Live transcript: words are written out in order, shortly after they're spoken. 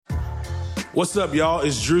What's up, y'all?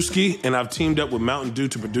 It's Drewski, and I've teamed up with Mountain Dew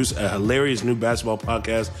to produce a hilarious new basketball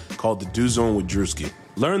podcast called The Dew Zone with Drewski.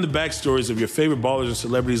 Learn the backstories of your favorite ballers and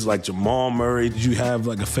celebrities like Jamal Murray. Did you have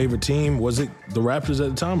like a favorite team? Was it the Raptors at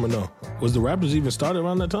the time or no? Was the Raptors even started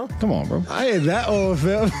around that time? Come on, bro. I ain't that old,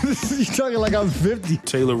 fam. You talking like I'm 50.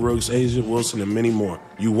 Taylor Rooks, Asia Wilson, and many more.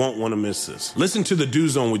 You won't want to miss this. Listen to The Dew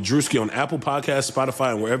Zone with Drewski on Apple Podcasts,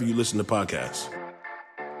 Spotify, and wherever you listen to podcasts.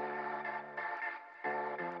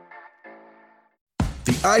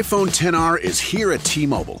 The iPhone XR is here at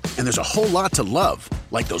T-Mobile, and there's a whole lot to love,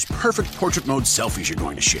 like those perfect portrait mode selfies you're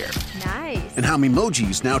going to share. Nice. And how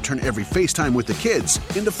Memojis now turn every FaceTime with the kids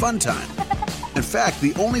into fun time. In fact,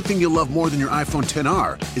 the only thing you'll love more than your iPhone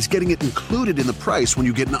XR is getting it included in the price when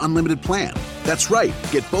you get an unlimited plan. That's right.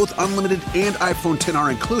 Get both unlimited and iPhone XR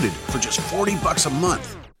included for just $40 a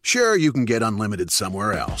month. Sure, you can get unlimited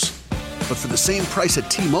somewhere else. But for the same price at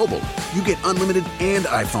T-Mobile, you get unlimited and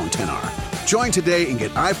iPhone XR. Join today and get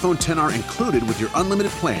iPhone XR included with your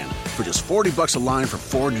unlimited plan for just $40 a line for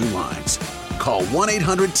 4 new lines. Call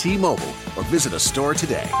 1-800-T-Mobile or visit a store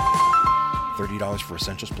today. $30 for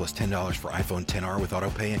Essentials plus $10 for iPhone XR with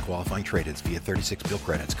autopay and qualifying trade-ins via 36 bill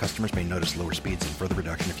credits. Customers may notice lower speeds and further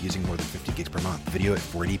reduction if using more than 50 gigs per month. Video at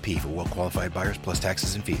 480p for well-qualified buyers plus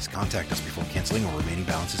taxes and fees. Contact us before canceling or remaining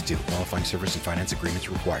balances due. Qualifying service and finance agreements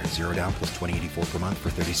required. Zero down plus $20.84 per month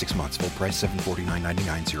for 36 months. Full price $749.99,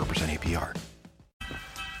 0% APR.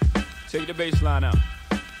 Take the bass line out.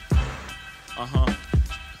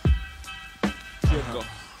 Go.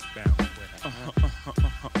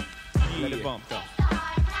 Let it bump, though.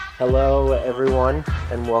 Hello, everyone,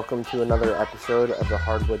 and welcome to another episode of the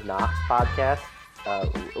Hardwood Knocks podcast.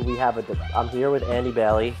 I'm here with Andy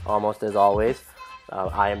Bailey, almost as always.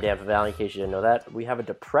 I am Dan Favale, in case you didn't know that. We have a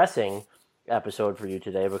depressing episode for you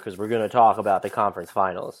today because we're going to talk about the conference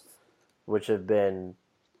finals, which have been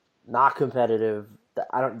not competitive.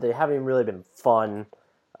 They haven't even really been fun,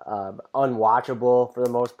 unwatchable for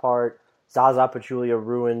the most part. Zaza Pachulia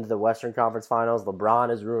ruined the Western Conference Finals.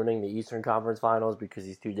 LeBron is ruining the Eastern Conference Finals because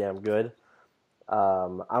he's too damn good.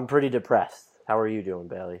 I'm pretty depressed. How are you doing,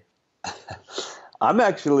 Bailey? I'm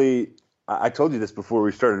actually, I told you this before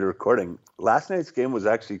we started recording. Last night's game was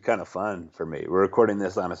actually kind of fun for me. We're recording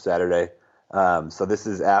this on a Saturday. So this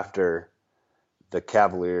is after the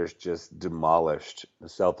Cavaliers just demolished the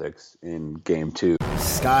Celtics in Game 2.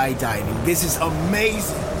 Skydiving. This is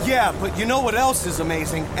amazing. Yeah, but you know what else is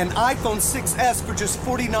amazing? An iPhone 6S for just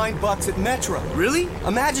 $49 at Metro. Really?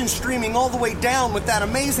 Imagine streaming all the way down with that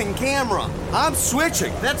amazing camera. I'm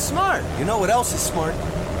switching. That's smart. You know what else is smart?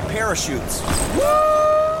 Parachutes.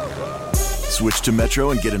 Woo! Switch to Metro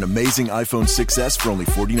and get an amazing iPhone 6S for only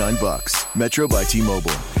 $49. Metro by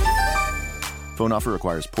T-Mobile. Phone offer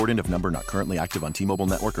requires port-in of number not currently active on T-Mobile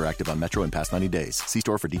network or active on Metro in past 90 days. See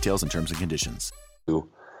store for details and terms and conditions.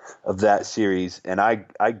 Of that series, and I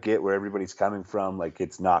get where everybody's coming from. Like,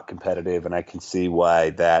 it's not competitive, and I can see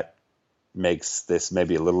why that makes this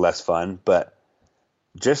maybe a little less fun. But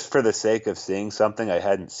just for the sake of seeing something I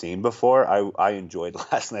hadn't seen before, I enjoyed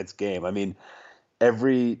last night's game. I mean,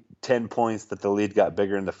 every 10 points that the lead got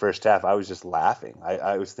bigger in the first half, I was just laughing.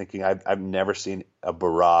 I was thinking I've never seen a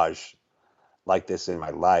barrage like this in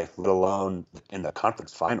my life, let alone in the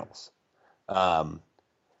conference finals.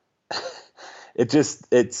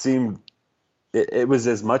 It seemed it was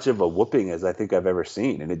as much of a whooping as I think I've ever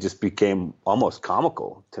seen, and it just became almost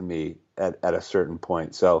comical to me at a certain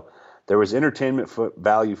point. So there was entertainment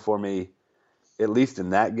value for me, at least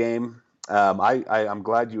in that game. I'm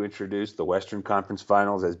glad you introduced the Western Conference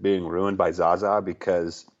Finals as being ruined by Zaza,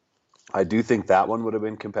 because I do think that one would have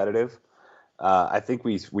been competitive. I think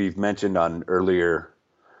we've mentioned on earlier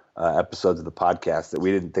episodes of the podcast that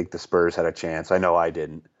we didn't think the Spurs had a chance. I know I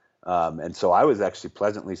didn't. And so I was actually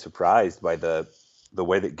pleasantly surprised by the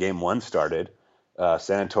way that Game 1 started.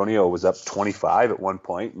 San Antonio was up 25 at one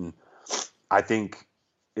point, and I think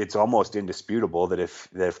it's almost indisputable that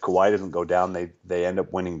if Kawhi doesn't go down, they end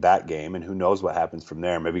up winning that game, and who knows what happens from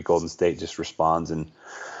there. Maybe Golden State just responds and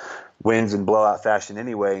wins in blowout fashion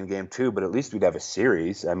anyway in Game 2, but at least we'd have a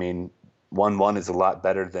series. I mean, 1-1 is a lot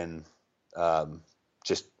better than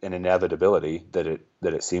just an inevitability that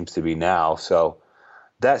it seems to be now. So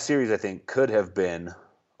that series, I think, could have been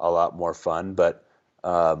a lot more fun, but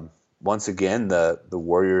once again, the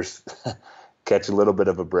Warriors catch a little bit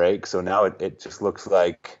of a break. So now it just looks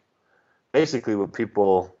like basically what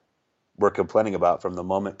people were complaining about from the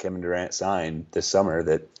moment Kevin Durant signed this summer,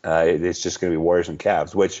 that it's just going to be Warriors and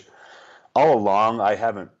Cavs, which all along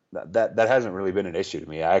that hasn't really been an issue to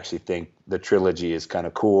me. I actually think the trilogy is kind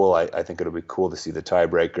of cool. I think it'll be cool to see the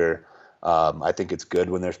tiebreaker. I think it's good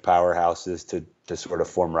when there's powerhouses to sort of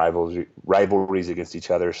form rivalries against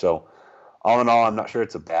each other. So all in all, I'm not sure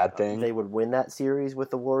it's a bad thing. They would win that series with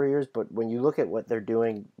the Warriors, but when you look at what they're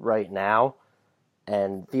doing right now,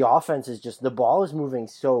 and the offense is just, the ball is moving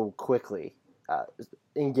so quickly.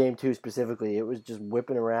 In Game 2 specifically, it was just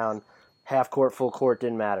whipping around, half court, full court,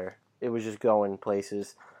 didn't matter. It was just going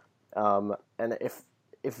places. And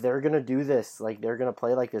if they're going to do this, like they're going to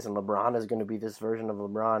play like this, and LeBron is going to be this version of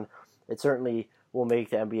LeBron, it certainly will make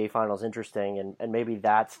the NBA Finals interesting, and maybe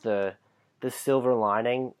that's the silver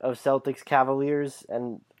lining of Celtics Cavaliers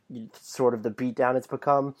and sort of the beatdown it's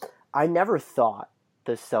become. I never thought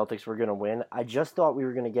the Celtics were going to win. I just thought we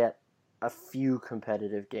were going to get a few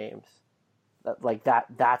competitive games.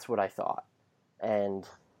 That's what I thought. And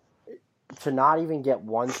to not even get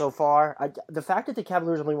one so far, the fact that the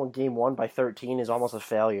Cavaliers only won Game 1 by 13 is almost a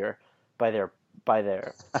failure by their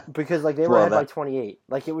because like they were ahead by 28.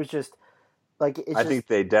 Like it was just like I think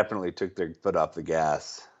they definitely took their foot off the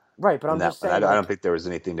gas. Right, but I'm just saying. I don't think there was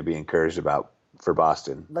anything to be encouraged about for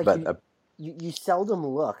Boston. Like but you seldom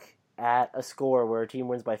look at a score where a team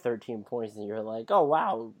wins by 13 points and you're like, oh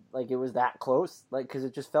wow, like it was that close, like because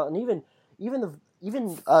it just felt. And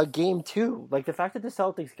even Game 2, like the fact that the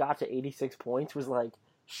Celtics got to 86 points was like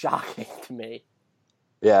shocking to me.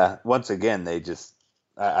 Yeah, once again,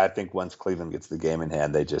 I think once Cleveland gets the game in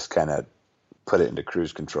hand, they just kind of put it into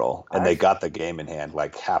cruise control, and they got the game in hand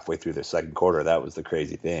like halfway through the second quarter. That was the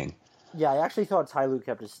crazy thing. Yeah, I actually thought Ty Lue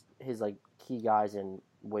kept his like key guys in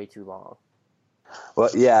way too long. Well,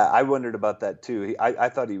 yeah, I wondered about that too. I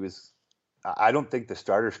thought he was. I don't think the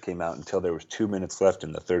starters came out until there was 2 minutes left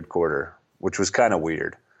in the third quarter, which was kind of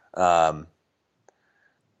weird. I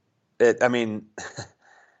mean,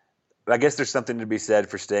 I guess there's something to be said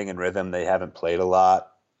for staying in rhythm. They haven't played a lot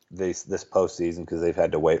this postseason because they've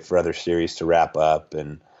had to wait for other series to wrap up,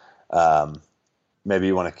 and maybe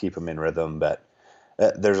you want to keep them in rhythm, but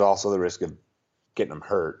there's also the risk of getting them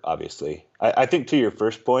hurt, obviously. I think to your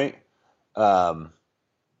first point,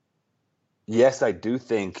 yes, I do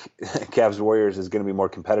think Cavs Warriors is going to be more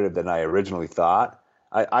competitive than I originally thought.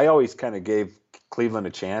 I always kind of gave Cleveland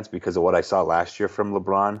a chance because of what I saw last year from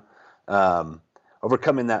LeBron.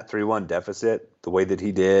 Overcoming that 3-1 deficit the way that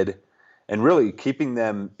he did, and really keeping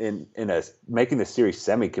them making the series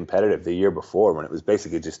semi-competitive the year before when it was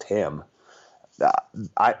basically just him.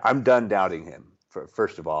 I'm done doubting him,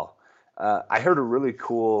 first of all. I heard a really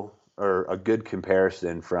cool or a good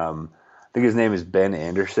comparison from, I think his name is Ben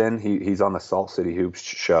Anderson. He's on the Salt City Hoops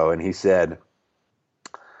show, and he said,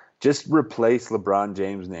 just replace LeBron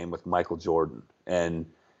James' name with Michael Jordan. And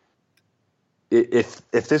if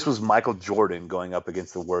this was Michael Jordan going up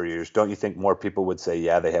against the Warriors, don't you think more people would say,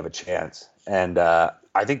 yeah, they have a chance? And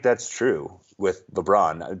I think that's true with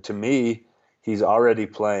LeBron. To me, he's already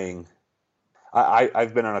playing.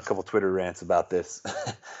 I've been on a couple Twitter rants about this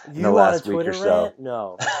in the last week or so. Rant?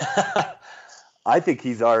 No. I think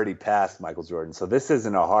he's already passed Michael Jordan. So this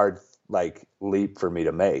isn't a hard leap for me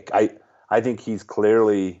to make. I think he's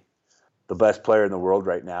clearly the best player in the world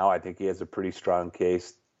right now. I think he has a pretty strong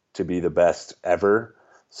case to be the best ever.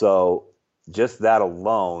 So just that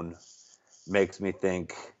alone makes me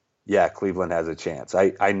think, yeah, Cleveland has a chance.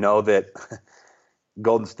 I know that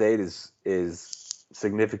Golden State is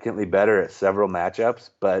significantly better at several matchups,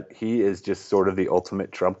 but he is just sort of the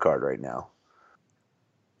ultimate trump card right now.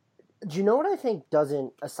 Do you know what I think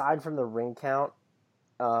doesn't, aside from the ring count,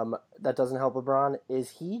 that doesn't help LeBron, is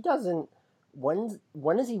he doesn't, when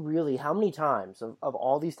is he really, how many times, of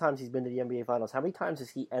all these times he's been to the NBA Finals, how many times has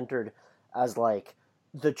he entered as like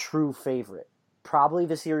the true favorite? Probably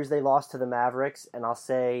the series they lost to the Mavericks, and I'll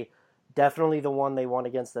say definitely the one they won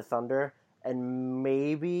against the Thunder, and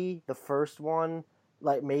maybe the first one,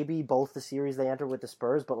 like maybe both the series they entered with the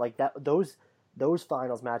Spurs, but like that those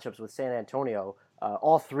finals matchups with San Antonio,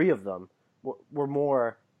 all three of them were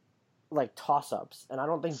more like toss-ups, and I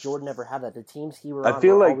don't think Jordan ever had that. The teams he were on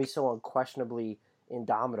were always so unquestionably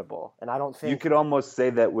indomitable, and I don't think... You could almost say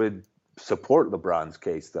that would support LeBron's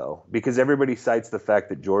case, though, because everybody cites the fact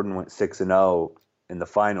that Jordan went 6-0 in the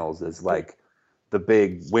finals as like the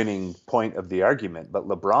big winning point of the argument, but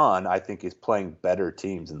LeBron, I think, is playing better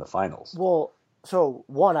teams in the finals. Well, so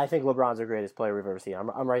one, I think LeBron's the greatest player we've ever seen.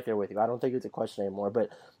 I'm right there with you. I don't think it's a question anymore, but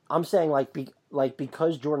I'm saying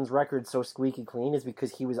because Jordan's record's so squeaky clean is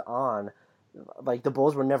because he was on, like the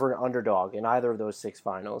Bulls were never an underdog in either of those 6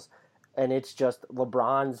 finals, and it's just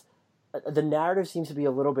LeBron's. The narrative seems to be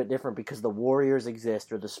a little bit different because the Warriors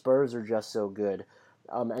exist or the Spurs are just so good,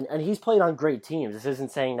 and he's played on great teams. This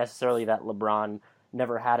isn't saying necessarily that LeBron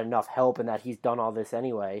never had enough help and that he's done all this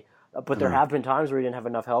anyway. but there have been times where he didn't have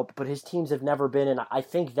enough help. But his teams have never been, and I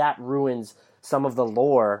think that ruins some of the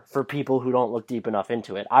lore for people who don't look deep enough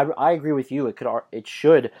into it. I agree with you. It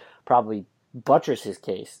should probably buttress his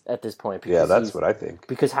case at this point. Yeah, that's what I think.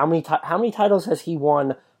 Because how many titles has he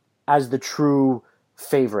won as the true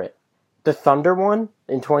favorite? The Thunder one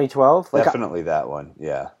in 2012? Definitely that one,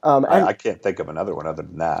 yeah. I can't think of another one other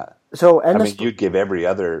than that. You'd give every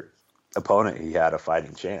other opponent he had a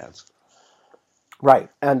fighting chance. Right.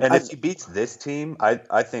 And if he beats this team,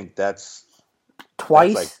 I think that's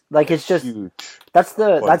twice. It's just huge. That's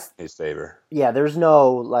his favor. Yeah, there's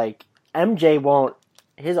no MJ won't.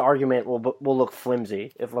 His argument will look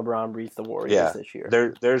flimsy if LeBron beats the Warriors this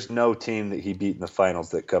year. There's no team that he beat in the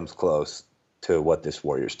finals that comes close to what this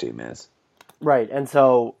Warriors team is. Right, and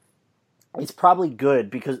so it's probably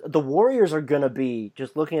good because the Warriors are going to be,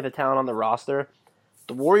 just looking at the talent on the roster,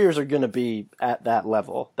 the Warriors are going to be at that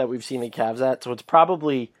level that we've seen the Cavs at. So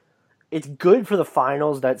it's good for the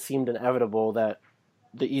finals that seemed inevitable that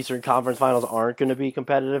the Eastern Conference Finals aren't going to be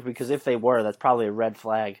competitive, because if they were, that's probably a red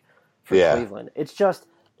flag for Cleveland.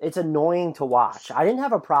 It's annoying to watch. I didn't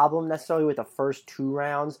have a problem necessarily with the first 2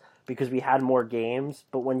 rounds because we had more games,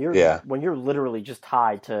 but when you're literally just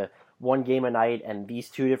tied to 1 game a night and these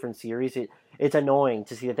 2 different series, it's annoying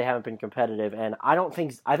to see that they haven't been competitive. And I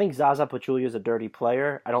think Zaza Pachulia is a dirty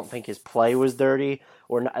player. I don't think his play was dirty,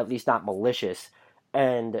 or at least not malicious.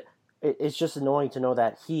 And it's just annoying to know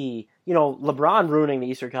that LeBron ruining the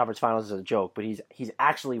Eastern Conference Finals is a joke, but he's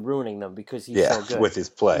actually ruining them because he's so good with his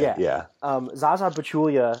play. Yeah. Zaza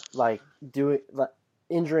Pachulia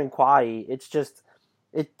injuring Kawhi,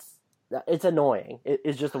 it's annoying.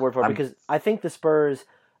 It's just the word for it, because I think the Spurs.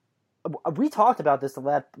 We talked about this the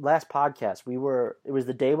last podcast. It was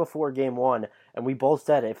the day before Game 1, and we both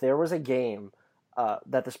said if there was a game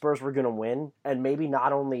that the Spurs were going to win, and maybe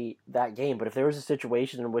not only that game, but if there was a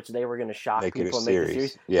situation in which they were going to shock people and make the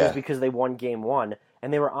series, it was because they won Game 1,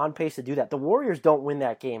 and they were on pace to do that. The Warriors don't win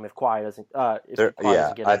that game if Kawhi doesn't.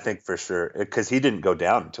 I think for sure, because he didn't go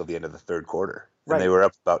down until the end of the third quarter, and they were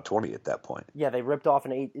up about 20 at that point. Yeah, the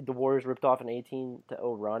Warriors ripped off an 18-0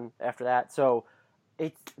 run after that. So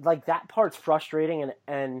it's that part's frustrating,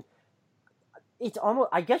 and it's almost,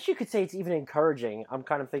 I guess you could say it's even encouraging. I'm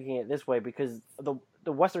kind of thinking it this way because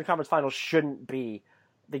the Western Conference Finals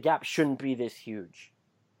the gap shouldn't be this huge.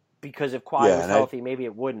 Because if Kawhi was healthy, maybe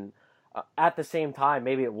it wouldn't. At the same time,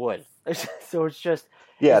 maybe it would. So it's just...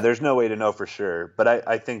 Yeah, there's no way to know for sure. But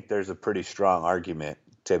I think there's a pretty strong argument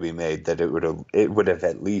to be made that it would have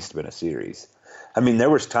at least been a series. I mean, there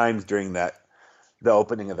was times during the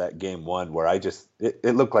opening of that Game 1 where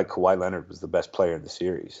it looked like Kawhi Leonard was the best player in the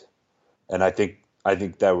series. And I think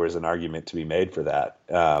there was an argument to be made for that.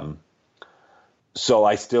 So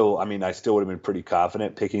I still would have been pretty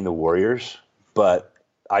confident picking the Warriors, but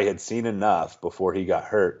I had seen enough before he got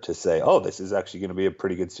hurt to say, oh, this is actually going to be a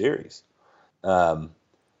pretty good series. Never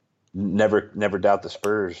doubt the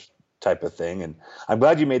Spurs type of thing. And I'm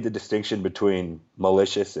glad you made the distinction between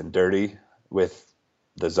malicious and dirty with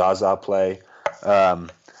the Zaza play. I'm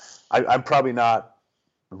probably not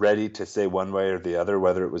ready to say one way or the other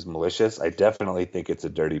whether it was malicious. I definitely think it's a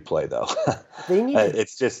dirty play, though.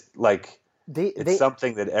 It's just it's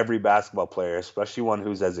something that every basketball player, especially one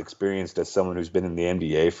who's as experienced as someone who's been in the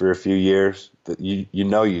NBA for a few years, that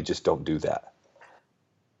you just don't do that.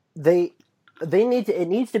 It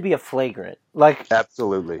needs to be a flagrant.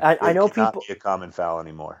 Absolutely. I know people be a common foul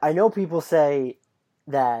anymore. I know people say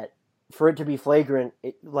that for it to be flagrant,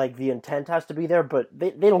 the intent has to be there, but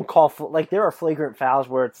they don't call there are flagrant fouls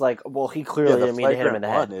where it's he clearly didn't mean to hit him in the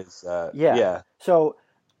head. So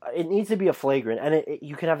it needs to be a flagrant, and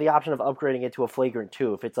you can have the option of upgrading it to a flagrant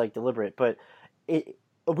 2 if it's deliberate. But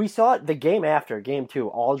we saw it the game after Game 2.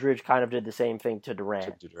 Aldridge kind of did the same thing to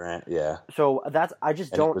Durant. Yeah. So I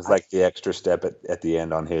just don't. It was the extra step at the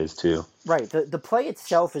end on his too. Right. The play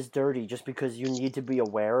itself is dirty just because you need to be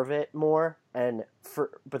aware of it more,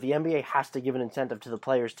 but the NBA has to give an incentive to the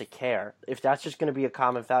players to care. If that's just going to be a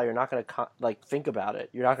common foul, you're not going to think about it.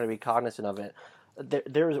 You're not going to be cognizant of it.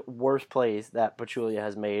 There's worse plays that Pachulia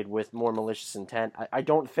has made with more malicious intent. I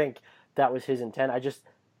don't think that was his intent.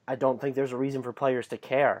 I don't think there's a reason for players to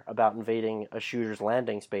care about invading a shooter's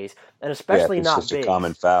landing space, and especially not just bigs. A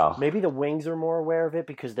common foul. Maybe the wings are more aware of it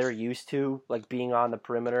because they're used to being on the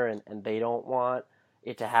perimeter, and they don't want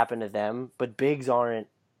it to happen to them. But bigs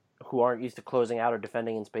who aren't used to closing out or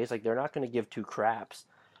defending in space, they're not going to give 2 craps.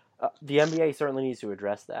 The NBA certainly needs to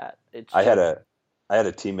address that. I had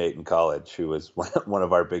a teammate in college who was one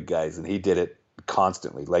of our big guys, and he did it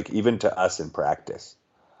constantly, even to us in practice.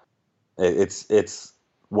 It's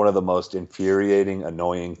one of the most infuriating,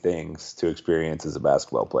 annoying things to experience as a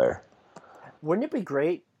basketball player. Wouldn't it be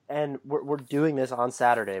great? And we're doing this on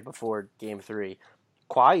Saturday before Game 3.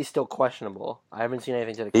 Kawhi is still questionable. I haven't seen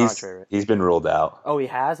anything to the contrary. He's been ruled out. Oh, he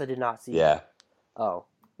has? I did not see Yeah. that. Oh,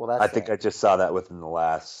 well, that's I think I just saw that within the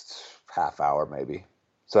last half hour, maybe.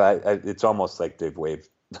 So it's almost like they're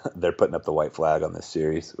putting up the white flag on this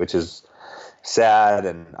series, which is sad.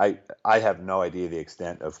 And I have no idea the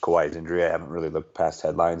extent of Kawhi's injury. I haven't really looked past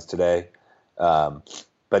headlines today.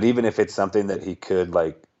 But even if it's something that he could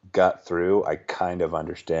gut through, I kind of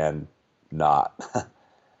understand not.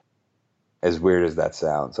 As weird as that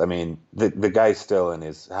sounds. I mean, the guy's still in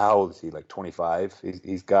his, how old is he, 25?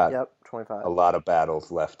 He's got 25. a lot of battles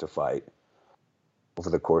left to fight over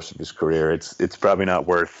the course of his career. It's probably not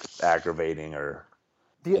worth aggravating or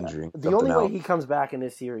injuring. The only way he comes back in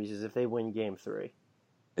this series is if they win Game 3.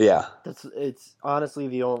 Yeah. It's honestly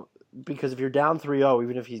the only, because if you're down 3-0,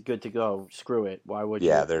 even if he's good to go, screw it. Why would you?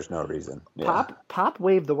 Yeah, there's no reason. Yeah. Pop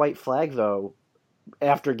waved the white flag though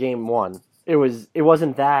after Game 1. It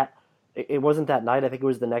wasn't that night. I think it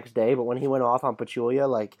was the next day. But when he went off on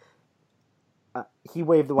Pachulia, he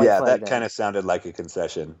waved the white flag. Yeah, that kind of sounded like a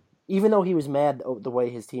concession. Even though he was mad the way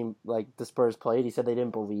his team, the Spurs played, he said they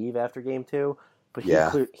didn't believe after Game 2. But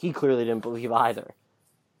he clearly didn't believe either.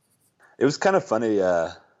 It was kind of funny.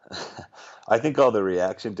 I think all the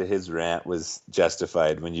reaction to his rant was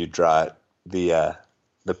justified when you draw the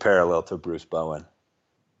parallel to Bruce Bowen.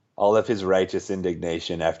 All of his righteous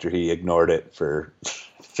indignation after he ignored it for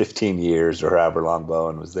 15 years or however long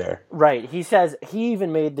Bowen was there. Right. He says he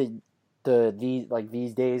even made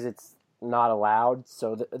these days it's not allowed.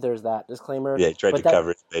 So there's that disclaimer. Yeah, he tried to cover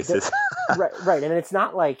his bases. Right. And it's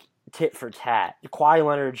not like tit for tat. Kawhi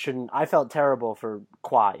Leonard shouldn't. I felt terrible for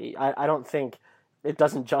Kawhi. I don't think it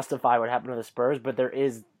doesn't justify what happened to the Spurs, but there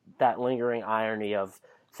is that lingering irony of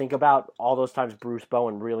think about all those times Bruce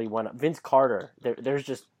Bowen really went up. Vince Carter. There's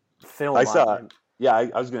just film. I saw. On him. Yeah,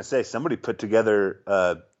 I was going to say somebody cut together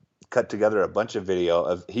a bunch of video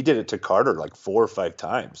of he did it to Carter 4 or 5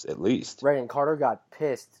 times at least. Right, and Carter got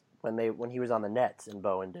pissed when he was on the Nets and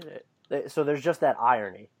Bowen did it. So there's just that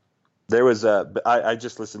irony. There was I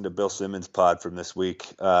just listened to Bill Simmons' pod from this week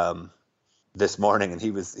this morning, and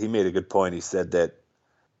he made a good point. He said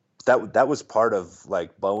that was part of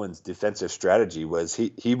Bowen's defensive strategy was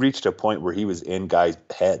he reached a point where he was in guys'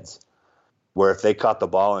 heads, where if they caught the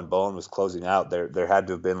ball and Bowen was closing out, there had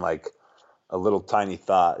to have been a little tiny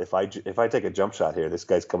thought. If I take a jump shot here, this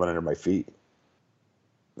guy's coming under my feet.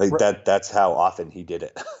 That's how often he did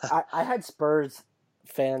it. I had Spurs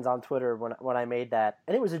fans on Twitter when I made that,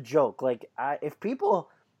 and it was a joke. If people,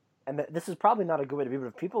 and this is probably not a good way to be, but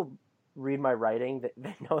if people read my writing,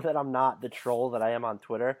 they know that I'm not the troll that I am on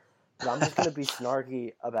Twitter. But I'm just going to be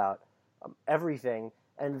snarky about everything.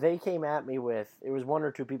 And they came at me with, it was 1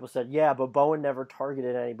 or 2 people said, yeah, but Bowen never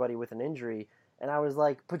targeted anybody with an injury. And I was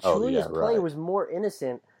like, Pachulia's play was more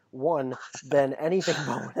innocent, 1, than anything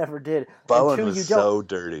Bowen ever did. Bowen and 2, was so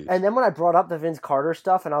dirty. And then when I brought up the Vince Carter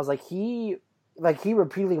stuff, and I was like, he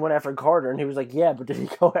repeatedly went after Carter, and he was like, yeah, but did he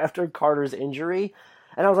go after Carter's injury?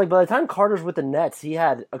 And I was like, by the time Carter's with the Nets, he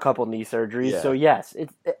had a couple knee surgeries. Yeah. So yes,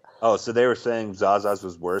 so they were saying Zaza's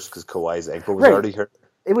was worse because Kawhi's ankle was already hurt.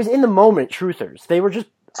 It was in the moment, truthers. They were just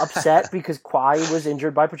upset because Kawhi was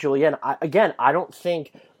injured by Pachulia. And I don't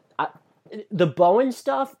think the Bowen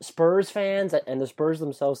stuff, Spurs fans and the Spurs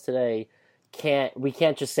themselves today we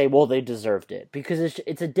can't just say, well, they deserved it, because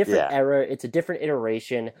it's a different era, it's a different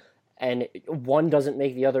iteration, and one doesn't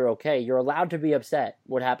make the other okay. You're allowed to be upset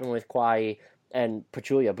what happened with Kawhi and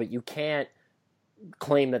Pachulia, but you can't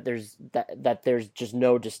claim that there's just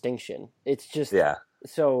no distinction. It's just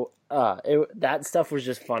so that stuff was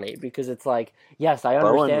just funny because it's like, yes, I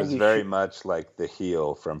understand. Bowen was very much like the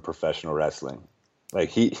heel from professional wrestling.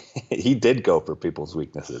 He did go for people's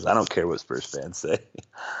weaknesses. I don't care what Spurs fans say.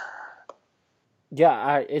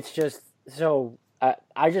 Yeah, it's just so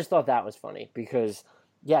I just thought that was funny because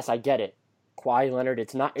yes, I get it. Kawhi Leonard,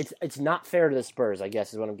 it's not fair to the Spurs, I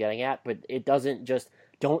guess is what I'm getting at, but it doesn't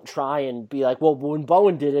don't try and be like, well, when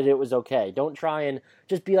Bowen did it, it was okay. Don't try and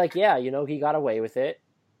just be like, yeah, he got away with it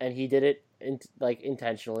and he did it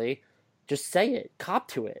intentionally. Just say it, cop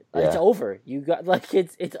to it. It's over. You got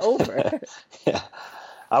it's over. Yeah.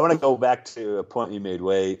 I want to go back to a point you made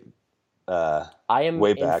way I am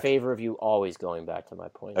way in back. favor of you always going back to my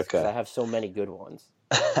points because I have so many good ones.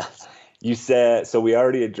 You said, so we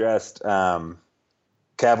already addressed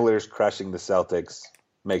Cavaliers crushing the Celtics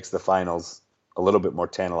makes the finals a little bit more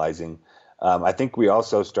tantalizing. I think you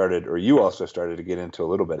also started to get into a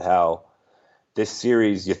little bit how this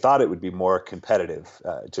series, you thought it would be more competitive,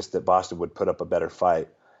 just that Boston would put up a better fight.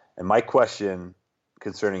 And my question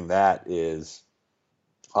concerning that is,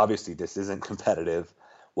 obviously this isn't competitive.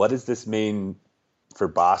 What does this mean for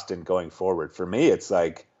Boston going forward? For me, it's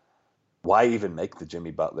like, why even make the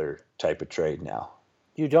Jimmy Butler type of trade now?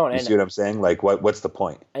 You don't. You see what I'm saying? Like, what's the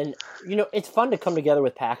point? And, it's fun to come together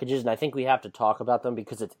with packages, and I think we have to talk about them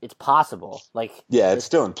because it's possible. Like, yeah, it's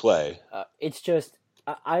still in play. It's just,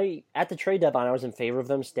 at the trade deadline, I was in favor of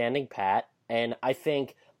them standing pat, and I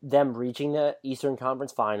think them reaching the Eastern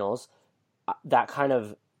Conference Finals, that kind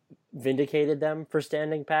of vindicated them for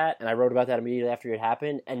standing pat, and I wrote about that immediately after it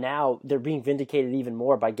happened, and now they're being vindicated even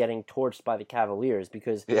more by getting torched by the Cavaliers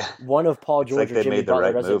because one of Paul George or Jimmy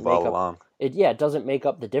Butler doesn't make up it doesn't make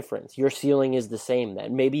up the difference. Your ceiling is the same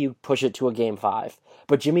then. Maybe you push it to a game 5.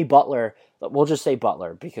 But Jimmy Butler, we'll just say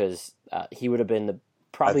Butler because he would have been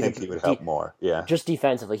I think he would help more. Yeah. Just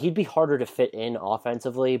defensively. He'd be harder to fit in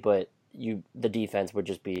offensively, but the defense would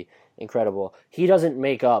just be incredible. He doesn't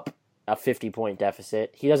make up a 50-point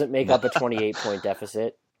deficit. He doesn't make up a 28-point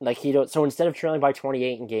deficit. So instead of trailing by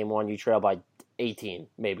 28 in game 1, you trail by 18,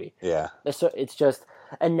 maybe. Yeah. So it's just,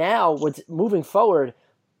 and now what's moving forward,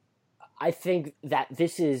 I think that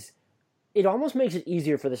it almost makes it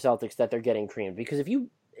easier for the Celtics that they're getting creamed because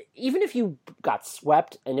even if you got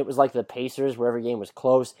swept and it was like the Pacers where every game was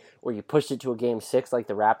close, or you pushed it to a game 6 like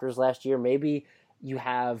the Raptors last year, maybe you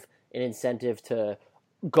have an incentive to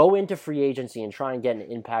go into free agency and try and get an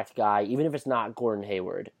impact guy, even if it's not Gordon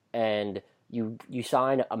Hayward, and you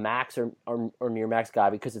sign a max or near max guy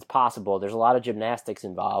because it's possible. There's a lot of gymnastics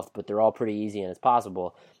involved, but they're all pretty easy and it's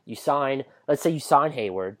possible. Let's say you sign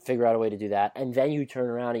Hayward, figure out a way to do that, and then you turn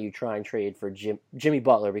around and you try and trade for Jimmy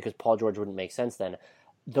Butler because Paul George wouldn't make sense then.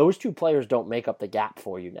 Those two players don't make up the gap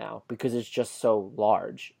for you now because it's just so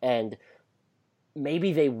large. And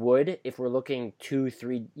maybe they would if we're looking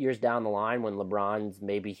 2-3 years down the line when LeBron's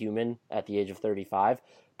maybe human at the age of 35.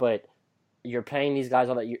 But you're paying these guys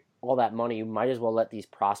all that money. You might as well let these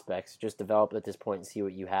prospects just develop at this point and see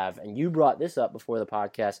what you have. And you brought this up before the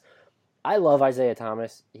podcast. I love Isaiah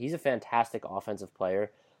Thomas. He's a fantastic offensive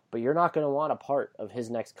player, but you're not going to want a part of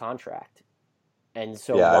his next contract. And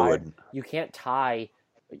so you can't tie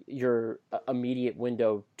your immediate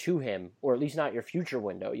window to him, or at least not your future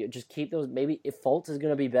window. You just keep those. Maybe if Fultz is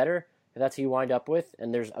going to be better, if that's who you wind up with,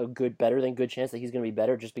 and there's a better than good chance that he's going to be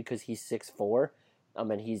better just because he's 6'4",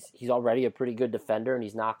 and he's already a pretty good defender, and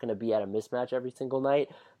he's not going to be at a mismatch every single night.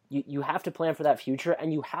 You have to plan for that future,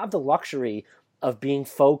 and you have the luxury of being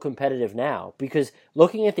faux competitive now, because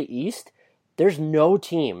looking at the East, there's no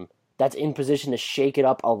team that's in position to shake it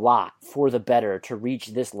up a lot for the better to reach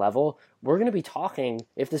this level. We're going to be talking,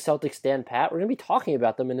 if the Celtics stand pat, we're going to be talking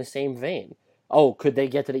about them in the same vein. Oh, could they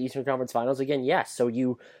get to the Eastern Conference Finals again? Yes. So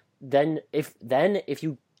if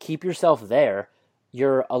you keep yourself there,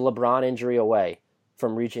 you're a LeBron injury away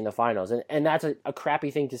from reaching the finals. And that's a crappy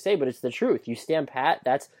thing to say, but it's the truth. You stand pat,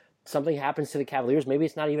 that's something happens to the Cavaliers. Maybe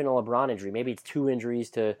it's not even a LeBron injury. Maybe it's 2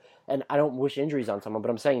 injuries and I don't wish injuries on someone,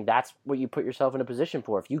 but I'm saying that's what you put yourself in a position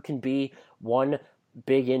for. If you can be 1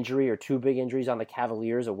 big injury or 2 big injuries on the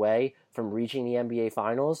Cavaliers away from reaching the NBA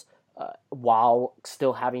Finals while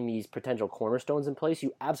still having these potential cornerstones in place,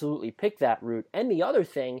 you absolutely pick that route. And the other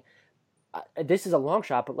thing, this is a long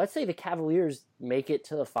shot, but let's say the Cavaliers make it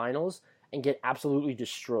to the finals and get absolutely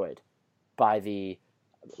destroyed by the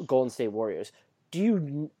Golden State Warriors. Do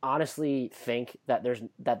you honestly think that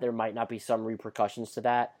there might not be some repercussions to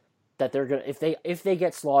that? That they're gonna, if they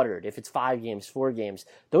get slaughtered, if it's 5 games, 4 games,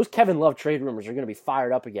 those Kevin Love trade rumors are gonna be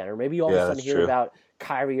fired up again, or maybe you all of a sudden hear about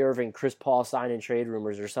Kyrie Irving, Chris Paul signing trade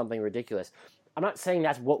rumors or something ridiculous. I'm not saying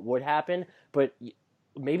that's what would happen, but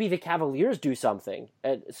maybe the Cavaliers do something,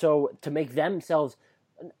 and so to make themselves,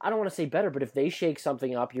 I don't want to say better, but if they shake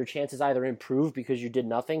something up, your chances either improve because you did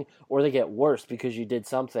nothing, or they get worse because you did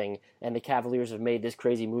something, and the Cavaliers have made this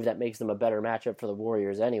crazy move that makes them a better matchup for the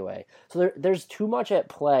Warriors anyway. So there's too much at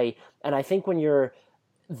play, and I think when you're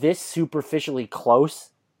this superficially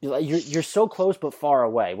close, you're so close but far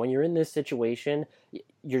away. When you're in this situation,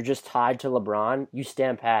 you're just tied to LeBron, you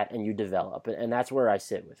stand pat and you develop, and that's where I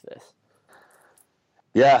sit with this.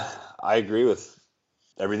 Yeah, I agree with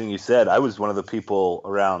everything you said. I was one of the people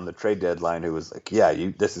around the trade deadline who was like,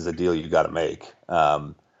 this is a deal you got to make.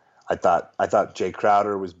 I thought Jay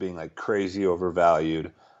Crowder was being like crazy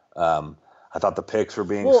overvalued. I thought the picks were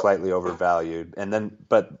being slightly overvalued. And then,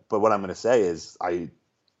 but what I'm going to say is I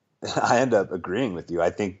end up agreeing with you.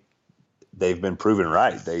 I think they've been proven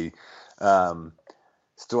right. They,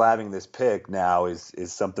 still having this pick now is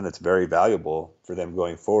something that's very valuable for them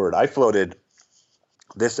going forward. I floated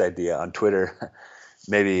this idea on Twitter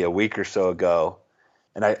maybe a week or so ago,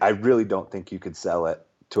 and I really don't think you could sell it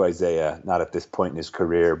to Isaiah, not at this point in his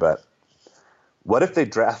career, but what if they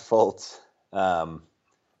draft Fultz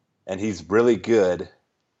and he's really good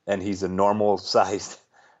and he's a normal sized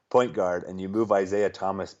point guard, and you move Isaiah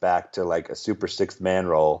Thomas back to like a super sixth man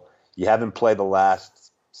role? You have him play the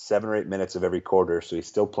last 7 or 8 minutes of every quarter, so he's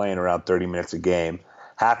still playing around 30 minutes a game.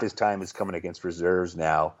 Half his time is coming against reserves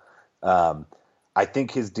now. I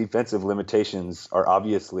think his defensive limitations are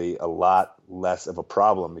obviously a lot less of a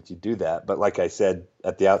problem if you do that. But like I said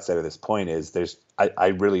at the outset of this point, I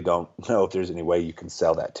really don't know if there's any way you can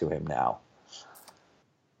sell that to him now.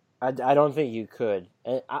 I don't think you could.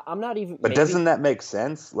 And I'm not even. But doesn't that make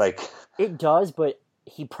sense? Like, it does, but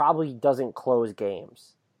he probably doesn't close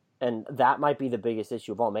games, and that might be the biggest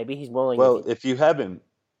issue of all. Maybe he's willing. Well, if you have him,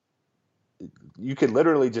 you could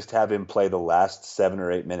literally just have him play the last 7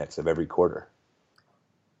 or 8 minutes of every quarter.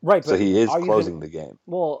 Right, so he is closing the game.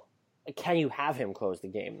 Well, can you have him close the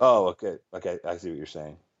game? Oh, okay, I see what you're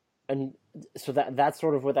saying. And so that's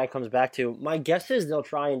sort of what that comes back to. My guess is they'll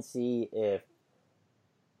try and see if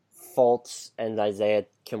Fultz and Isaiah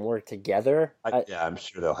can work together. I'm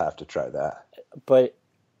sure they'll have to try that. But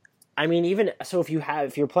I mean, even so, if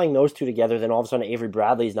you're playing those two together, then all of a sudden Avery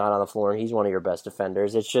Bradley's not on the floor and he's one of your best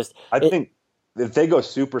defenders. It's just I think if they go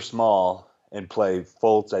super small and play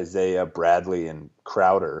Fultz, Isaiah, Bradley, and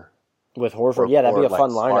Crowder with Horford, that'd be a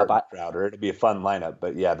fun lineup. Crowder, it'd be a fun lineup,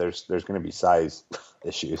 but yeah, there's going to be size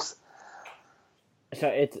issues.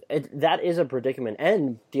 So that is a predicament,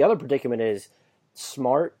 and the other predicament is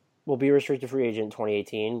Smart will be a restricted free agent in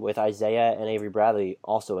 2018, with Isaiah and Avery Bradley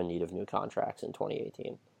also in need of new contracts in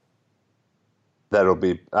 2018. That'll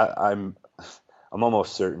be. I'm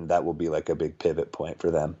almost certain that will be like a big pivot point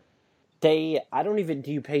for them. Do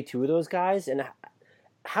you pay two of those guys? And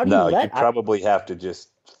how do you probably have to just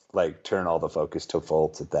like turn all the focus to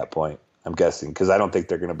Fultz at that point, I'm guessing, because I don't think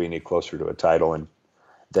they're going to be any closer to a title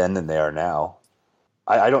than they are now.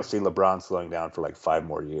 I don't see LeBron slowing down for like 5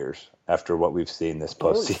 more years after what we've seen this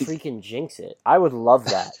postseason. Don't freaking jinx it. I would love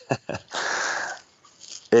that.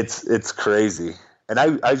 It's crazy. And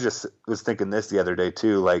I just was thinking this the other day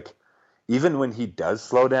too, like even when he does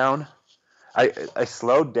slow down, a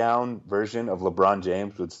slowed down version of LeBron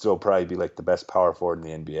James would still probably be like the best power forward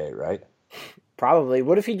in the NBA, right? Probably.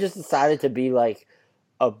 What if he just decided to be like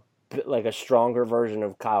a stronger version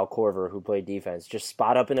of Kyle Korver who played defense? Just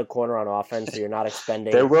spot up in the corner on offense so you're not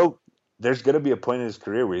expending. There's going to be a point in his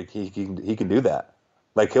career where he can do that.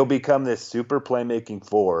 Like he'll become this super playmaking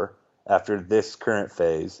 4 after this current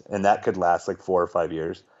phase, and that could last like 4 or 5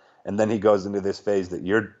 years. And then he goes into this phase that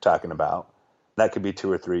you're talking about. That could be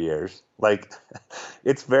 2 or 3 years. Like,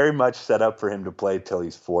 it's very much set up for him to play till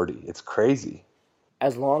he's 40. It's crazy.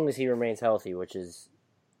 As long as he remains healthy, which is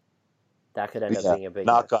that could end up being a big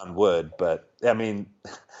knock on wood. But I mean,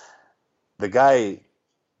 the guy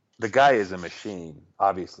is a machine.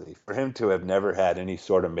 Obviously, for him to have never had any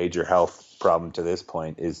sort of major health problem to this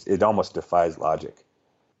point it almost defies logic.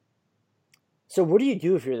 So, what do you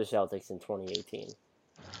do if you're the Celtics in 2018?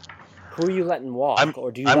 Who are you letting walk? I'm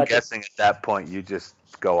guessing at that point you just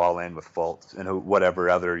go all in with Fultz and whatever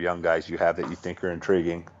other young guys you have that you think are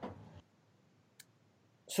intriguing.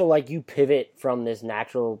 So, like, you pivot from this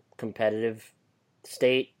natural competitive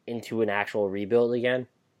state into an actual rebuild again,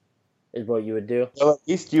 is what you would do? Well, at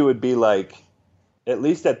least you would be like, at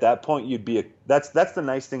least at that point you'd be that's the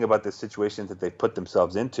nice thing about the situation that they put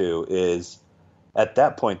themselves into is at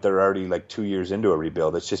that point they're already like 2 years into a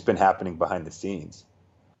rebuild. It's just been happening behind the scenes.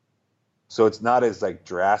 So it's not as like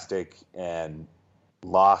drastic and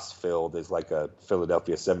loss filled as like a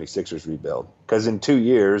Philadelphia 76ers rebuild. Because in 2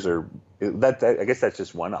 years, I guess that's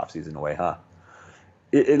just one offseason in a way, huh?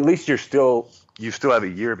 At least you still have a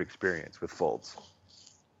year of experience with Fultz.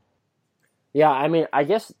 Yeah, I mean, I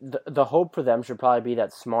guess the hope for them should probably be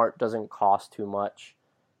that Smart doesn't cost too much.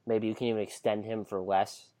 Maybe you can even extend him for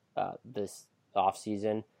less this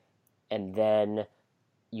offseason. And then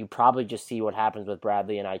you probably just see what happens with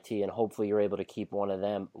Bradley and IT, and hopefully you're able to keep one of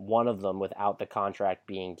them without the contract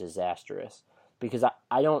being disastrous. Because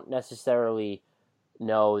I don't necessarily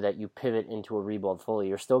know that you pivot into a rebuild fully.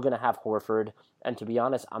 You're still going to have Horford, and to be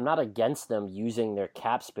honest, I'm not against them using their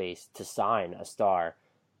cap space to sign a star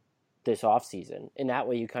this offseason. In that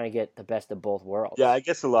way, you kind of get the best of both worlds. Yeah, I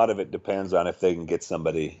guess a lot of it depends on if they can get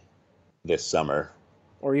somebody this summer.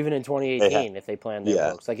 Or even in 2018, if they plan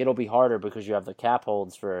their books. Like, it'll be harder because you have the cap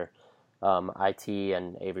holds for IT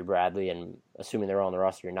and Avery Bradley, and assuming they're all on the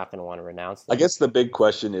roster, you're not going to want to renounce them. I guess the big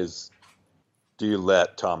question is, do you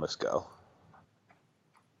let Thomas go?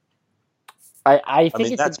 I think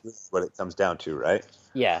mean, that's really what it comes down to, right?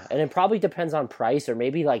 Yeah, and it probably depends on price, or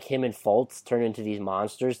maybe like him and Fultz turn into these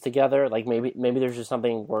monsters together. Like maybe there's just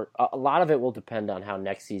something where a lot of it will depend on how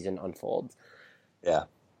next season unfolds. Yeah.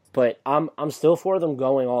 But I'm still for them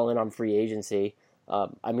going all in on free agency.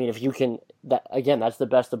 I mean, if you can, that's the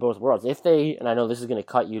best of both worlds. If they, and I know this is going to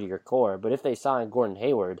cut you to your core, but if they sign Gordon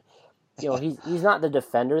Hayward, he's not the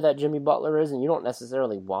defender that Jimmy Butler is, and you don't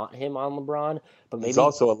necessarily want him on LeBron. But maybe he's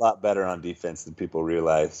also a lot better on defense than people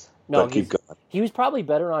realize. No, but keep going. He was probably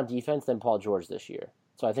better on defense than Paul George this year.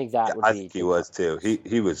 So I think that would be. I think he was too.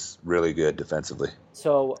 He was really good defensively.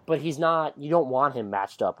 So, but he's not. You don't want him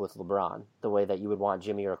matched up with LeBron the way that you would want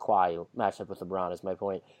Jimmy or Kawhi matched up with LeBron. Is my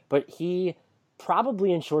point. But he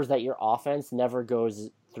probably ensures that your offense never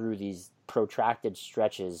goes through these protracted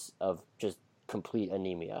stretches of just complete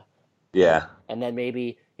anemia. Yeah. And then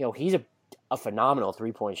maybe he's a phenomenal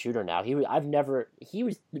 3-point shooter now. He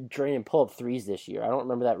was draining pull-up threes this year. I don't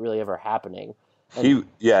remember that really ever happening. And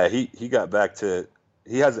he got back to.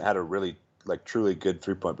 He hasn't had a really truly good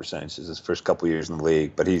 3-point percentage his first couple years in the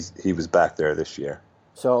league, but he was back there this year.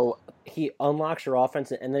 So he unlocks your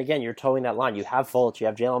offense, and then again, you're towing that line. You have Fultz, you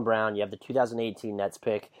have Jaylen Brown, you have the 2018 Nets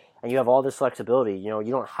pick, and you have all this flexibility. You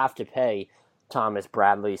don't have to pay Thomas,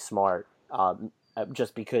 Bradley, Smart,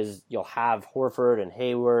 just because you'll have Horford and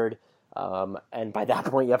Hayward. And by that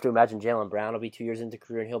point, you have to imagine Jaylen Brown will be 2 years into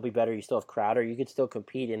career, and he'll be better. You still have Crowder. You could still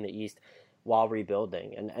compete in the East while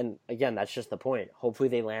rebuilding. And again, that's just the point. Hopefully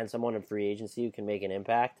they land someone in free agency who can make an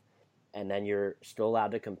impact, and then you're still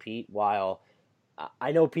allowed to compete while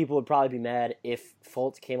I know people would probably be mad if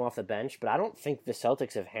Fultz came off the bench, but I don't think the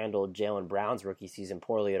Celtics have handled Jaylen Brown's rookie season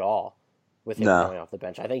poorly at all with him coming off the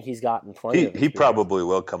bench. I think he's gotten plenty of experience. He probably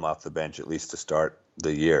will come off the bench at least to start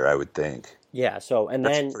the year, I would think. Yeah, so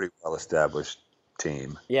that's a pretty well-established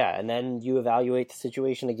team. Yeah, and then you evaluate the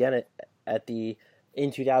situation again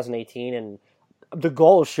in 2018, and the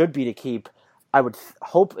goal should be to keep. I would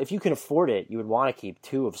hope if you can afford it, you would want to keep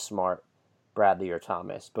 2 of Smart, Bradley, or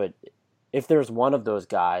Thomas. But if there's one of those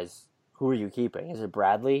guys, who are you keeping? Is it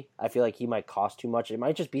Bradley? I feel like he might cost too much. It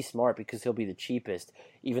might just be Smart because he'll be the cheapest,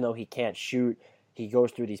 even though he can't shoot. He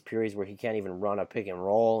goes through these periods where he can't even run a pick and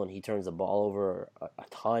roll, and he turns the ball over a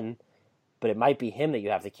ton. But it might be him that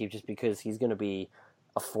you have to keep just because he's going to be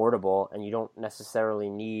affordable, and you don't necessarily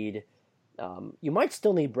need. You might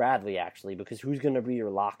still need Bradley, actually, because who's going to be your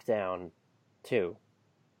lockdown, too?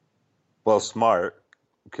 Well, Smart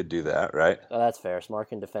could do that, right? Oh, that's fair. Smart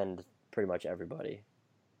can defend pretty much everybody.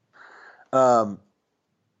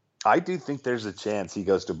 I do think there's a chance he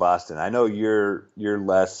goes to Boston. I know you're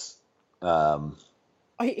less.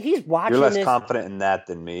 He's watching. You're less this. confident in that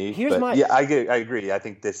than me. Yeah, I agree. I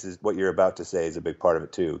think this is what you're about to say is a big part of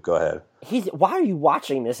it too. Go ahead. Why are you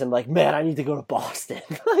watching this and man, I need to go to Boston?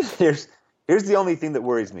 Here's the only thing that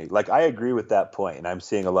worries me. I agree with that point, and I'm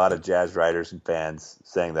seeing a lot of Jazz writers and fans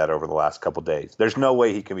saying that over the last couple days. There's no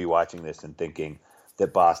way he can be watching this and thinking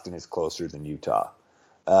that Boston is closer than Utah,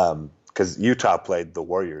 because Utah played the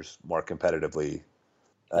Warriors more competitively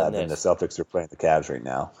than the Celtics are playing the Cavs right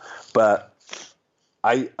now. But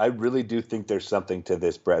I really do think there's something to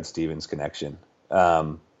this Brad Stevens connection.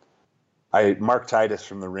 Mark Titus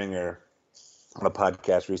from The Ringer on a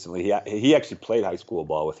podcast recently, he actually played high school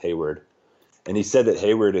ball with Hayward, and he said that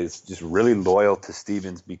Hayward is just really loyal to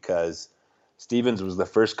Stevens because Stevens was the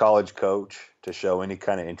first college coach to show any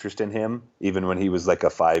kind of interest in him, even when he was like a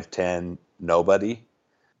 5'10" nobody.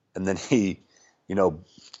 And then he,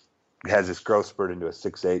 has this growth spurt into a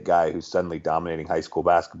 6'8" guy who's suddenly dominating high school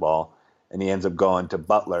basketball. And he ends up going to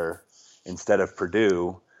Butler instead of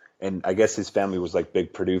Purdue. And I guess his family was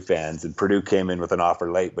big Purdue fans. And Purdue came in with an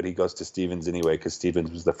offer late, but he goes to Stevens anyway because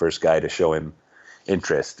Stevens was the first guy to show him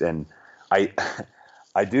interest. And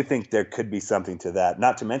I do think there could be something to that,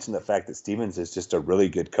 not to mention the fact that Stevens is just a really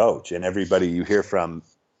good coach. And everybody you hear from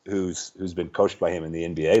who's been coached by him in the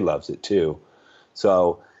NBA loves it too.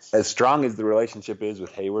 So as strong as the relationship is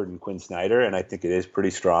with Hayward and Quinn Snyder, and I think it is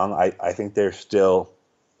pretty strong, I think there's still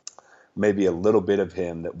maybe a little bit of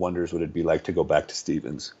him that wonders what it'd be like to go back to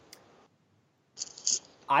Stevens.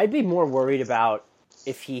 I'd be more worried about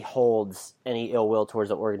if he holds any ill will towards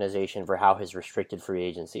the organization for how his restricted free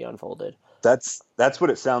agency unfolded. That's what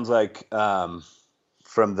it sounds like from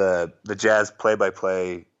the Jazz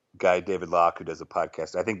play-by-play guy, David Locke, who does a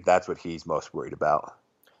podcast. I think that's what he's most worried about.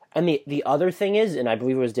 And the other thing is, and I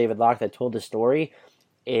believe it was David Locke that told the story,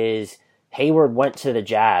 is Hayward went to the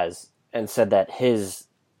Jazz and said that his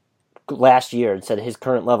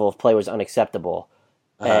current level of play was unacceptable.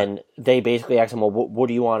 Uh-huh. And they basically asked him, well, what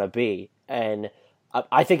do you want to be? And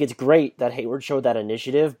I think it's great that Hayward showed that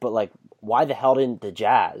initiative, but like, why the hell didn't the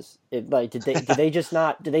Jazz? Did they just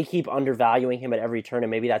not? Did they keep undervaluing him at every turn,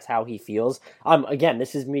 and maybe that's how he feels? Again,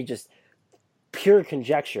 this is me just pure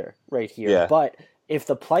conjecture right here. Yeah. But if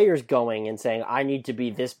the player's going and saying, I need to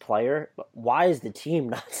be this player, why is the team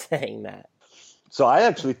not saying that? So I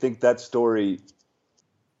actually think that story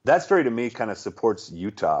to me kind of supports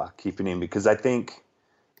Utah keeping him, because I think,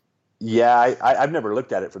 I've never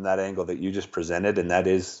looked at it from that angle that you just presented, and that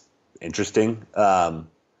is interesting.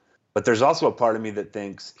 But there's also a part of me that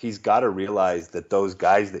thinks he's got to realize that those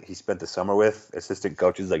guys that he spent the summer with, assistant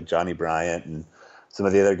coaches like Johnny Bryant and some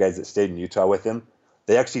of the other guys that stayed in Utah with him,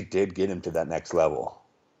 they actually did get him to that next level.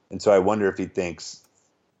 And so I wonder if he thinks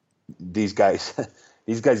these guys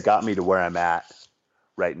got me to where I'm at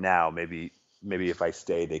right now. Maybe if I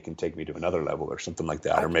stay, they can take me to another level or something like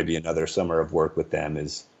that. Or maybe another summer of work with them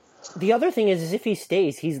is. The other thing is if he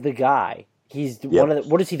stays, he's the guy. He's one of the,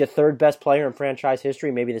 what is he, the third best player in franchise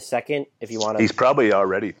history? Maybe the second, if you want to. He's probably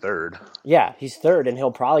already third. Yeah, he's third, and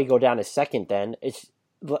he'll probably go down to second then. It's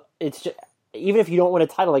just, even if you don't win a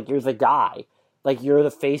title, like, you're the guy. Like, you're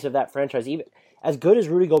the face of that franchise. Even as good as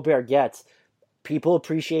Rudy Gobert gets, people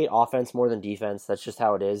appreciate offense more than defense. That's just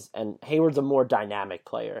how it is. And Hayward's a more dynamic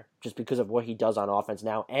player just because of what he does on offense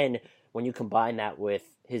now. And when you combine that with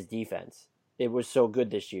his defense, it was so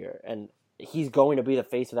good this year. And he's going to be the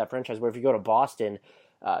face of that franchise, where if you go to Boston,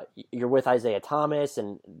 you're with Isaiah Thomas,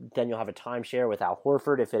 and then you'll have a timeshare with Al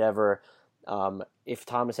Horford if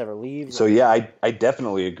Thomas ever leaves. So yeah, I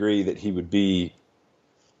definitely agree that he'd be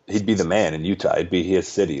the man in Utah. It'd be his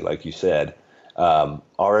city, like you said.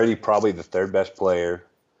 Already probably the third best player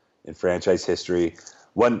in franchise history.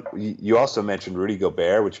 You also mentioned Rudy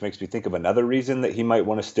Gobert, which makes me think of another reason that he might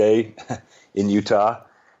want to stay in Utah.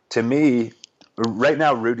 To me, right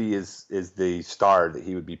now, Rudy is the star that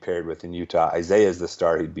he would be paired with in Utah. Isaiah is the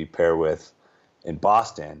star he'd be paired with in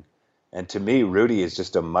Boston. And to me, Rudy is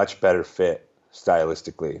just a much better fit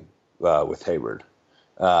stylistically with Hayward.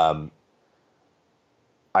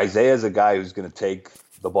 Isaiah is a guy who's going to take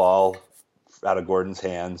the ball out of Gordon's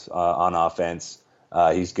hands on offense.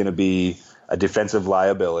 He's going to be a defensive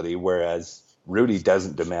liability, whereas Rudy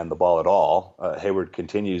doesn't demand the ball at all. Hayward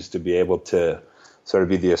continues to be able to sort of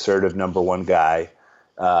be the assertive number one guy.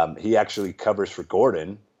 He actually covers for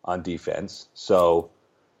Gordon on defense. So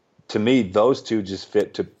to me, those two just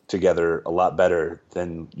fit together a lot better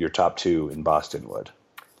than your top two in Boston would.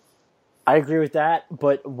 I agree with that,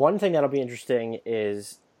 but one thing that'll be interesting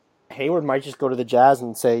is Hayward might just go to the Jazz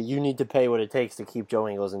and say, you need to pay what it takes to keep Joe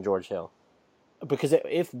Ingles and George Hill. Because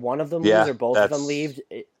if one of them leaves or both of them leave,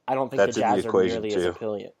 I don't think the Jazz are nearly as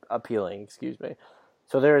appealing.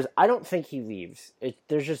 So I don't think he leaves.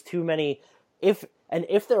 There's just too many. If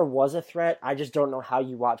there was a threat, I just don't know how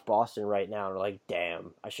you watch Boston right now and are like,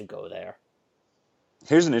 damn, I should go there.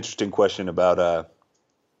 Here's an interesting question about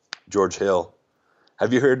George Hill.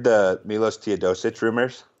 Have you heard the Milos Teodosic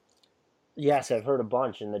rumors? Yes, I've heard a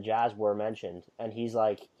bunch, and the Jazz were mentioned. And he's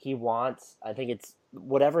like, he wants, I think it's,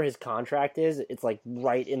 whatever his contract is, it's like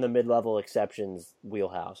right in the mid-level exceptions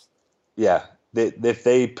wheelhouse. Yeah. If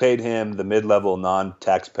they paid him the mid-level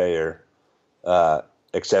non-taxpayer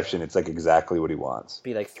exception, it's like exactly what he wants.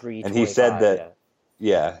 Be like $325. And he said that,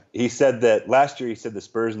 he said that last year, he said the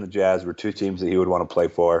Spurs and the Jazz were two teams that he would want to play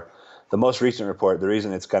for. The most recent report, the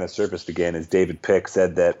reason it's kind of surfaced again, is David Pick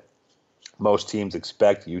said that most teams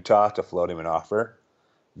expect Utah to float him an offer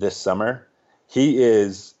this summer. He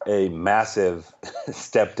is a massive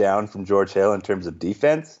step down from George Hill in terms of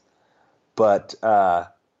defense, but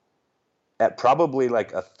at probably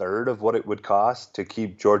like a third of what it would cost to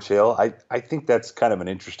keep George Hill, I think that's kind of an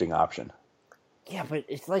interesting option. Yeah, but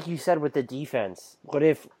it's like you said with the defense. What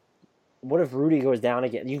if Rudy goes down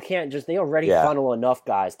again? You can't just, they already funnel enough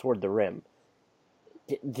guys toward the rim.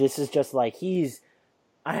 This is just like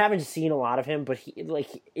I haven't seen a lot of him, but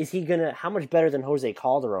how much better than Jose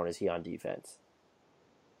Calderon is he on defense?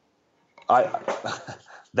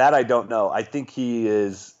 That I don't know. I think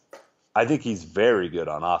he's very good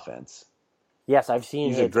on offense. Yes, I've seen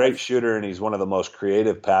He's a great shooter, and he's one of the most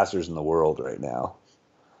creative passers in the world right now.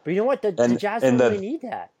 But you know what? The Jazz don't really need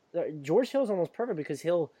that. George Hill's almost perfect because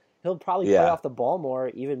he'll probably play off the ball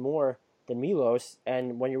even more than Milos.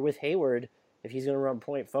 And when you're with Hayward, if he's going to run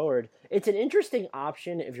point forward, it's an interesting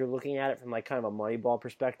option if you're looking at it from like kind of a money ball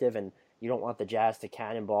perspective, and you don't want the Jazz to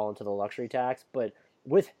cannonball into the luxury tax. But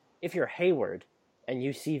if you're Hayward and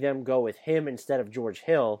you see them go with him instead of George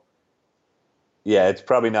Hill, yeah, it's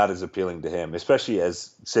probably not as appealing to him, especially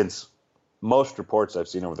since most reports I've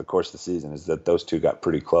seen over the course of the season is that those two got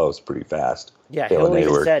pretty close pretty fast. Yeah, Hill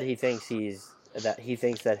even said he thinks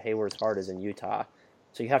that Hayward's heart is in Utah,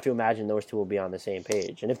 So you have to imagine those two will be on the same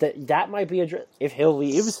page. And if that might be if Hill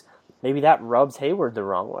leaves, maybe that rubs Hayward the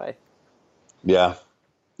wrong way. Yeah.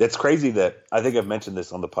 It's crazy that I think I've mentioned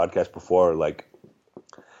this on the podcast before. Like,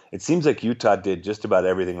 it seems like Utah did just about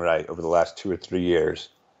everything right over the last 2 or 3 years,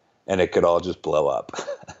 and it could all just blow up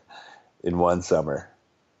in one summer.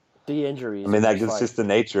 The injuries. I mean, that's just the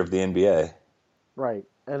nature of the NBA. Right.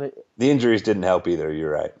 And the injuries didn't help either.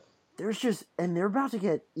 You're right. And they're about to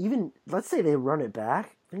get, even, let's say they run it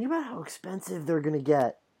back. Think about how expensive they're going to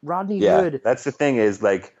get. Rodney Hood. That's the thing is,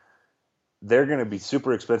 like, they're going to be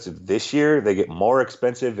super expensive this year. They get more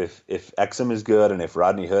expensive if Exum is good and if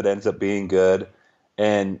Rodney Hood ends up being good.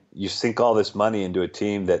 And you sink all this money into a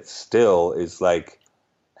team that still is, like,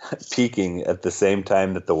 peaking at the same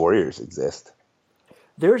time that the Warriors exist.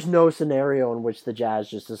 There's no scenario in which the Jazz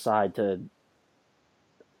just decide to,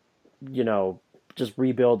 just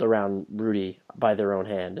rebuild around Rudy by their own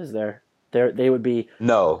hand, is there? They would be...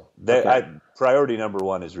 No. Priority number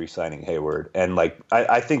one is re-signing Hayward. And, like,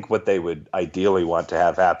 I think what they would ideally want to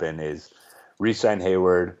have happen is re-sign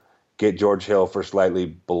Hayward, get George Hill for slightly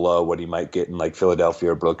below what he might get in, like,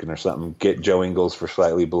 Philadelphia or Brooklyn or something, get Joe Ingles for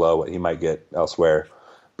slightly below what he might get elsewhere.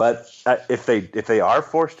 But if they are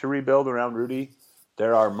forced to rebuild around Rudy,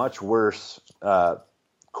 there are much worse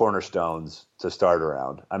cornerstones to start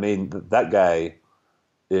around. I mean, that guy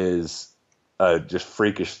is just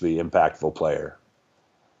freakishly impactful player.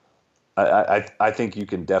 I think you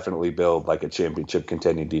can definitely build like a championship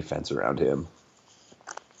contending defense around him.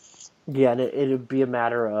 Yeah, and it'd be a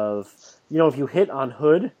matter of, if you hit on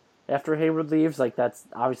Hood after Hayward leaves, like that's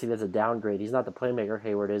a downgrade. He's not the playmaker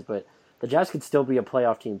Hayward is, but the Jazz could still be a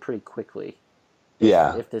playoff team pretty quickly.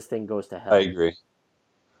 If this thing goes to hell. I agree.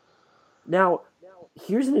 Now,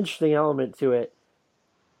 here's an interesting element to it.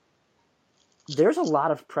 There's a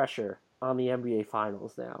lot of pressure on the NBA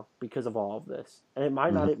Finals now because of all of this, and it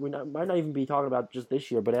might not even be talking about just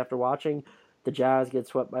this year. But after watching the Jazz get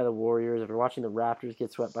swept by the Warriors, after watching the Raptors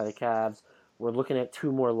get swept by the Cavs, we're looking at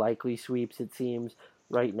two more likely sweeps. It seems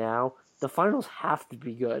right now the Finals have to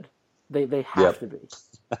be good. They have to be.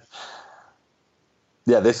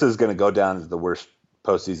 Yeah, this is going to go down as the worst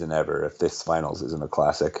postseason ever if this Finals isn't a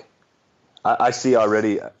classic. I see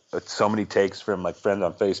already so many takes from like friends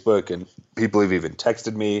on Facebook, and people have even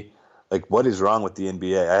texted me, like, what is wrong with the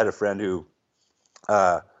NBA? I had a friend who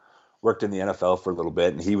worked in the NFL for a little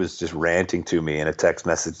bit, and he was just ranting to me in a text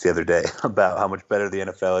message the other day about how much better the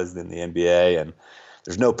NFL is than the NBA, and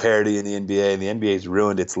there's no parity in the NBA, and the NBA's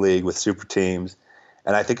ruined its league with super teams.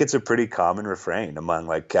 And I think it's a pretty common refrain among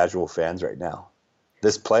like casual fans right now.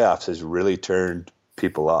 This playoffs has really turned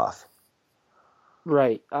people off.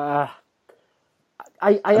 Right.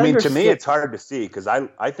 I mean, to me, it's hard to see because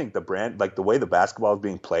I think the brand, like the way the basketball is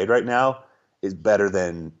being played right now, is better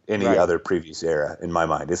than any other previous era in my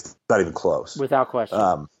mind. It's not even close. Without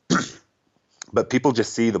question. But people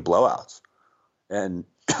just see the blowouts. And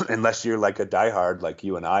unless you're like a diehard like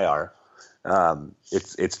you and I are,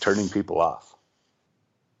 it's turning people off.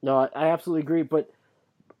 No, I absolutely agree. But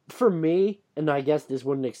for me, and I guess this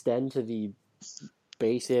wouldn't extend to the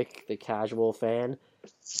casual fan,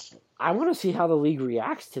 I want to see how the league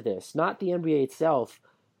reacts to this. Not the NBA itself,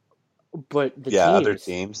 but the teams. Other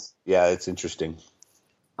teams. Yeah, it's interesting.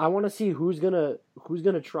 I want to see who's gonna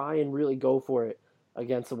try and really go for it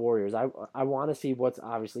against the Warriors. I want to see what's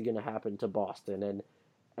obviously going to happen to Boston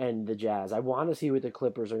and the Jazz. I want to see what the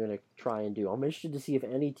Clippers are going to try and do. I'm interested to see if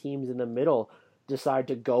any teams in the middle decide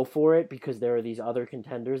to go for it because there are these other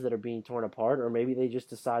contenders that are being torn apart, or maybe they just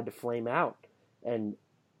decide to flame out and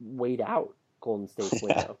wait out Golden State's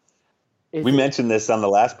window. We mentioned this on the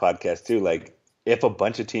last podcast too. Like, if a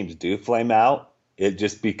bunch of teams do flame out, it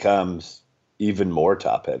just becomes even more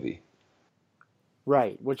top heavy.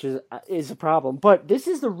 Right, which is a problem. But this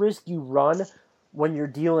is the risk you run when you're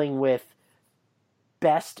dealing with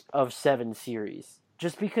best of 7 series.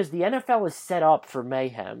 Just because the NFL is set up for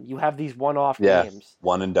mayhem. You have these one-off games.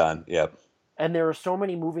 One and done, yep. And there are so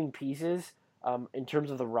many moving pieces in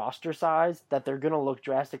terms of the roster size that they're going to look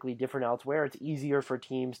drastically different elsewhere. It's easier for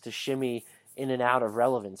teams to shimmy in and out of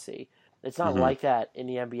relevancy. It's not like that in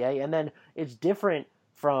the NBA. And then it's different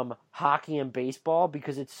from hockey and baseball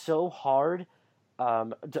because it's so hard.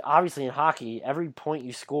 Obviously in hockey, every point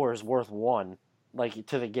you score is worth 1, like,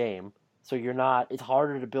 to the game. So it's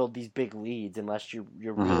harder to build these big leads unless you're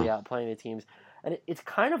really outplaying the teams. And it's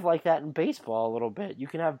kind of like that in baseball a little bit. You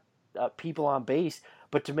can have people on base,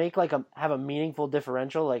 but to make have a meaningful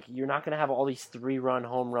differential, like, you're not going to have all these 3-run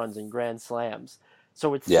home runs and grand slams.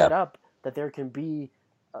 So it's set up that there can be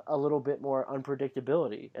a little bit more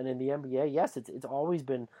unpredictability. And in the NBA, yes, it's always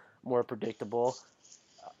been more predictable.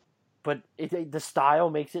 but the style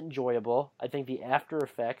makes it enjoyable. I think the after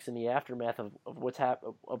effects and the aftermath of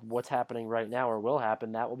what's happening right now or will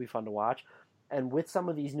happen, that will be fun to watch. And with some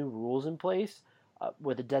of these new rules in place,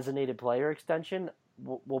 with a designated player extension,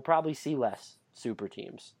 we'll probably see less super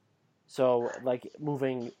teams. So, like,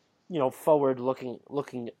 moving, forward,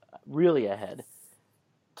 looking really ahead.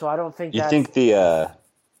 So I don't think you think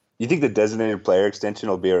the designated player extension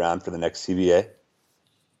will be around for the next CBA?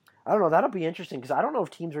 I don't know. That'll be interesting because I don't know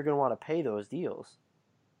if teams are going to want to pay those deals.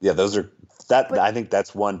 Yeah, I think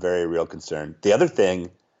that's one very real concern. The other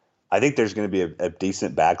thing, I think there's going to be a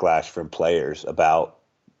decent backlash from players about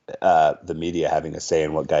the media having a say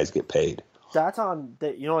in what guys get paid. That's on.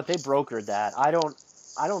 You know what? They brokered that. I don't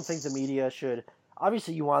think the media should.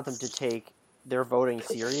 Obviously, you want them to take their voting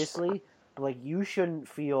seriously, but like you shouldn't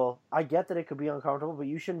feel. I get that it could be uncomfortable, but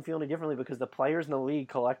you shouldn't feel any differently because the players in the league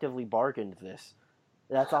collectively bargained this.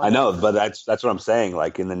 That's all. I know, but that's what I'm saying.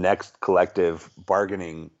 Like in the next collective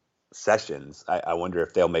bargaining sessions, I wonder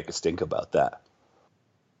if they'll make a stink about that.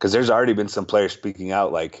 Because there's already been some players speaking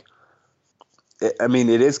out. Like, I mean,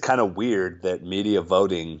 it is kind of weird that media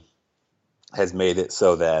voting has made it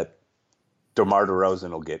so that DeMar DeRozan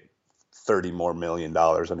will get $30 more million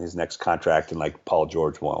on his next contract, and like Paul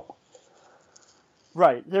George won't.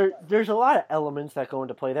 Right. There's a lot of elements that go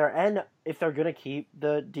into play there, and if they're going to keep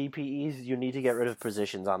the DPEs, you need to get rid of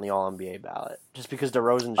positions on the All-NBA ballot, just because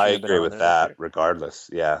DeRozan should I have been agree on with there that, regardless,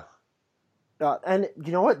 yeah. And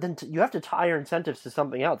you know what? Then you have to tie your incentives to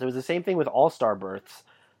something else. It was the same thing with All-Star berths.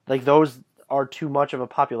 Like, those are too much of a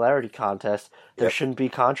popularity contest. There shouldn't be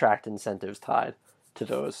contract incentives tied to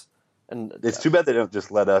those. And it's too bad they don't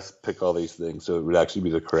just let us pick all these things, so it would actually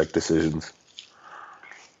be the correct decisions.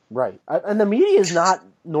 Right. And the media is not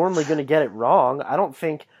normally going to get it wrong. I don't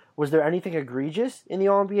think... Was there anything egregious in the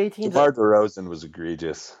All-NBA teams? DeMar DeRozan was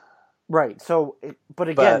egregious. Right. So, but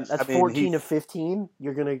again, that's 14 of 15.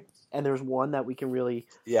 You're going to... And there's one that we can really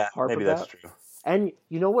harp maybe about. That's true. And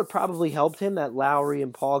you know what probably helped him? That Lowry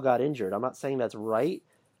and Paul got injured. I'm not saying that's right,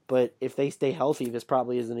 but if they stay healthy, this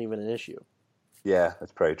probably isn't even an issue. Yeah,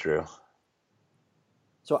 that's probably true.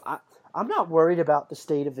 So I'm not worried about the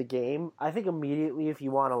state of the game. I think immediately if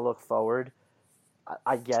you want to look forward,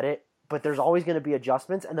 I get it. But there's always going to be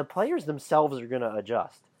adjustments, and the players themselves are going to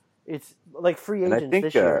adjust. It's like free agents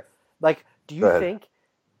this year. Like, do you think...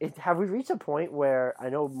 have we reached a point where I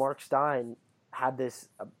know Mark Stein had this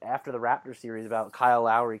after the Raptors series about Kyle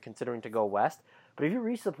Lowry considering to go west, but have you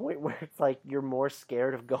reached the point where it's like you're more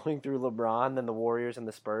scared of going through LeBron than the Warriors and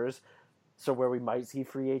the Spurs? So where we might see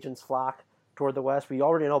free agents flock toward the west. We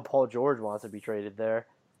already know Paul George wants to be traded there.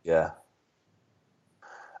 Yeah.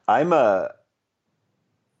 I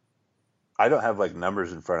don't have like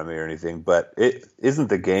numbers in front of me or anything, but isn't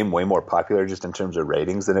the game way more popular just in terms of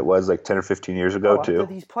ratings than it was like 10 or 15 years ago too?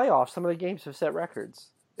 After these playoffs, some of the games have set records.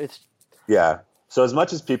 Yeah. So as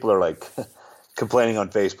much as people are like complaining on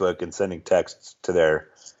Facebook and sending texts to their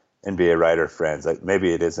NBA writer friends, like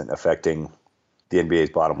maybe it isn't affecting the NBA's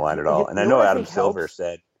bottom line at all. And I know Adam Silver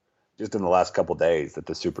said just in the last couple of days that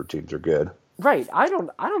the super teams are good. Right. I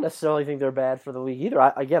don't necessarily think they're bad for the league either.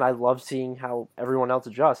 I love seeing how everyone else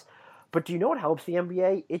adjusts. But do you know what helps the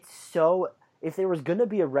NBA? If there was going to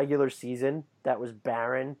be a regular season that was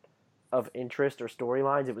barren of interest or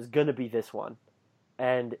storylines, it was going to be this one.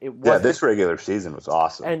 And it was. Yeah, this regular season was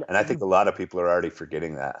awesome. And I think a lot of people are already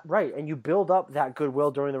forgetting that. Right. And you build up that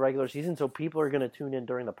goodwill during the regular season, so people are going to tune in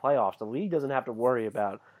during the playoffs. The league doesn't have to worry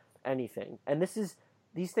about anything. And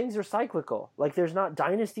these things are cyclical. Like,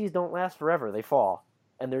 dynasties don't last forever. They fall.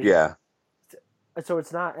 And there's. Yeah. So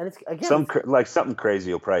it's not, and it's again something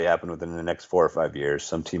crazy will probably happen within the next 4 or 5 years.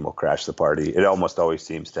 Some team will crash the party. It almost always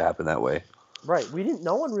seems to happen that way. Right.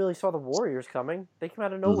 No one really saw the Warriors coming. They came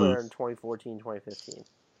out of nowhere in 2014, 2015.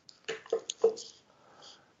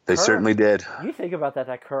 They certainly did. You think about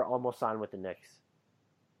that Kerr almost signed with the Knicks.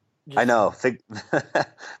 I know. The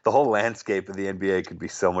whole landscape of the NBA could be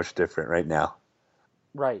so much different right now.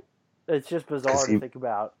 Right. It's just bizarre to think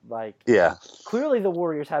about. Like, clearly the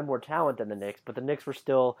Warriors had more talent than the Knicks, but the Knicks were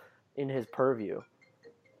still in his purview.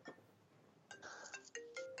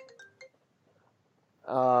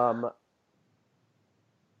 I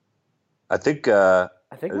think we're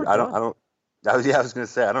done. I was going to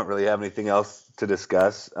say I don't really have anything else to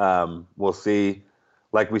discuss. We'll see.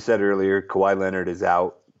 Like we said earlier, Kawhi Leonard is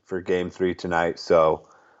out for Game 3 tonight, so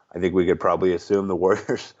I think we could probably assume the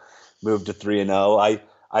Warriors move to 3-0.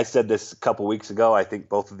 I said this a couple weeks ago. I think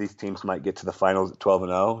both of these teams might get to the finals at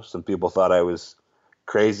 12-0. Some people thought I was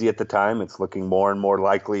crazy at the time. It's looking more and more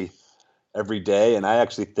likely every day, and I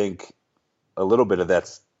actually think a little bit of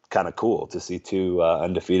that's kind of cool to see two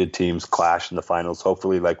undefeated teams clash in the finals.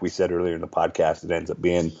 Hopefully, like we said earlier in the podcast, it ends up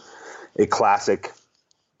being a classic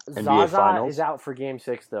NBA Zaza finals. is out for Game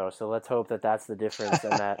 6, though, so let's hope that that's the difference in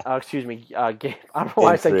that. Excuse me, game. I don't know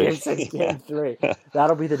why I said Game 6, Game 3.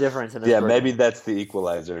 That'll be the difference in this. Yeah, maybe that's the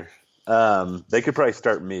equalizer. They could probably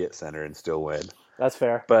start me at center and still win. That's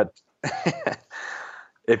fair. But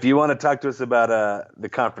if you want to talk to us about the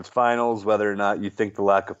conference finals, whether or not you think the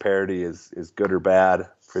lack of parity is good or bad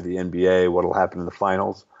for the NBA, what will happen in the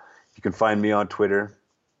finals, you can find me on Twitter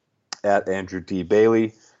at Andrew D.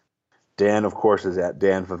 Bailey. Dan, of course, is at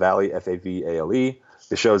Dan Favale, Favale.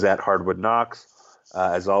 The show's at Hardwood Knocks.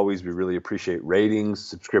 As always, we really appreciate ratings,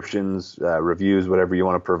 subscriptions, reviews, whatever you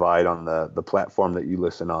want to provide on the platform that you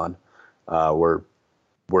listen on.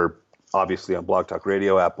 We're obviously on Blog Talk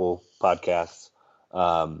Radio, Apple Podcasts.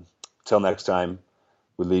 Till next time,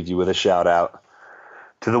 we leave you with a shout out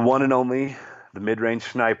to the one and only, the mid-range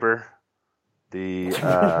sniper, the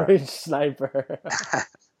mid-range sniper.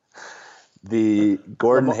 The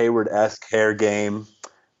Gordon Hayward-esque hair game,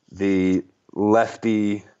 the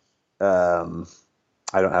lefty, I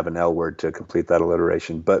don't have an L word to complete that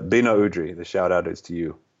alliteration, but Bino Udrih, the shout-out is to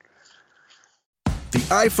you. The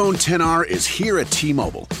iPhone XR is here at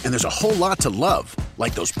T-Mobile, and there's a whole lot to love,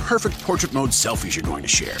 like those perfect portrait mode selfies you're going to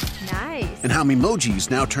share. Nice. And how Memojis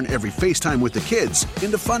now turn every FaceTime with the kids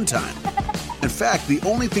into fun time. In fact, the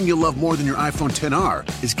only thing you'll love more than your iPhone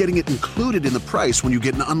XR is getting it included in the price when you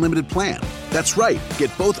get an unlimited plan. That's right,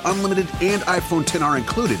 get both unlimited and iPhone XR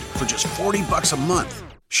included for just $40 a month.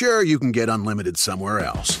 Sure, you can get unlimited somewhere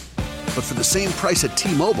else, but for the same price at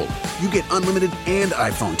T-Mobile, you get unlimited and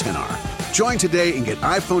iPhone XR. Join today and get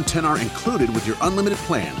iPhone XR included with your unlimited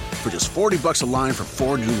plan for just $40 a line for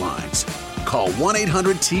 4 new lines. Call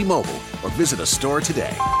 1-800-T-Mobile or visit a store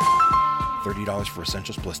today. $30 for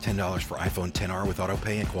Essentials plus $10 for iPhone XR with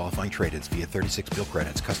autopay and qualifying trade-ins via 36 bill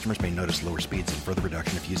credits. Customers may notice lower speeds and further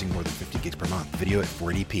reduction if using more than 50 gigs per month. Video at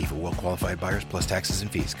 480p for well-qualified buyers plus taxes and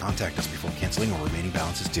fees. Contact us before canceling or remaining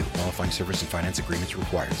balance is due. Qualifying service and finance agreements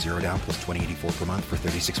required. 0 down plus $20.84 per month for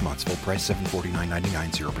 36 months. Full price $749.99,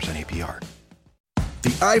 0% APR. The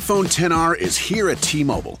iPhone XR is here at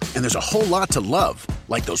T-Mobile, and there's a whole lot to love,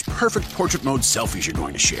 like those perfect portrait mode selfies you're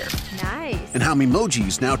going to share. Nice. And how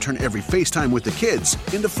Memojis now turn every FaceTime with the kids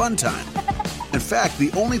into fun time. In fact, the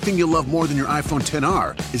only thing you'll love more than your iPhone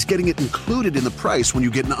XR is getting it included in the price when you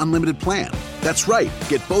get an unlimited plan. That's right,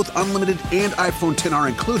 get both unlimited and iPhone XR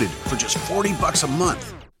included for just $40 a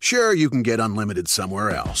month. Sure, you can get unlimited somewhere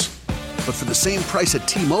else, but for the same price at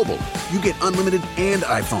T-Mobile, you get unlimited and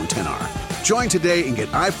iPhone XR. Join today and get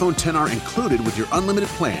iPhone XR included with your unlimited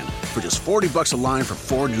plan for just $40 a line for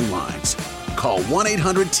 4 new lines. Call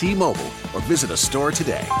 1-800-T-Mobile or visit a store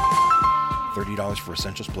today. $30 for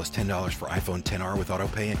Essentials plus $10 for iPhone XR with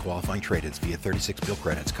autopay and qualifying trade-ins via 36 bill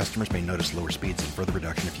credits. Customers may notice lower speeds and further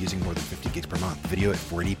reduction if using more than 50 gigs per month. Video at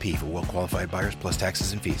 480p for well-qualified buyers plus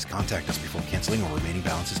taxes and fees. Contact us before canceling or remaining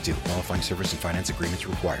balance is due. Qualifying service and finance agreements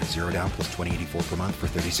required. 0 down plus $20.84 per month for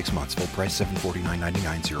 36 months. Full price $749.99,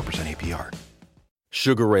 0% APR.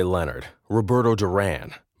 Sugar Ray Leonard, Roberto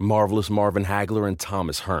Duran, Marvelous Marvin Hagler, and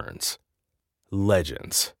Thomas Hearns.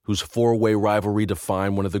 Legends, whose four-way rivalry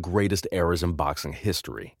defined one of the greatest eras in boxing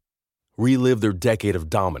history. Relive their decade of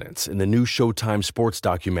dominance in the new Showtime sports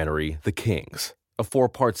documentary, The Kings, a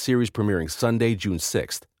 4-part series premiering Sunday, June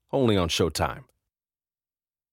 6th, only on Showtime.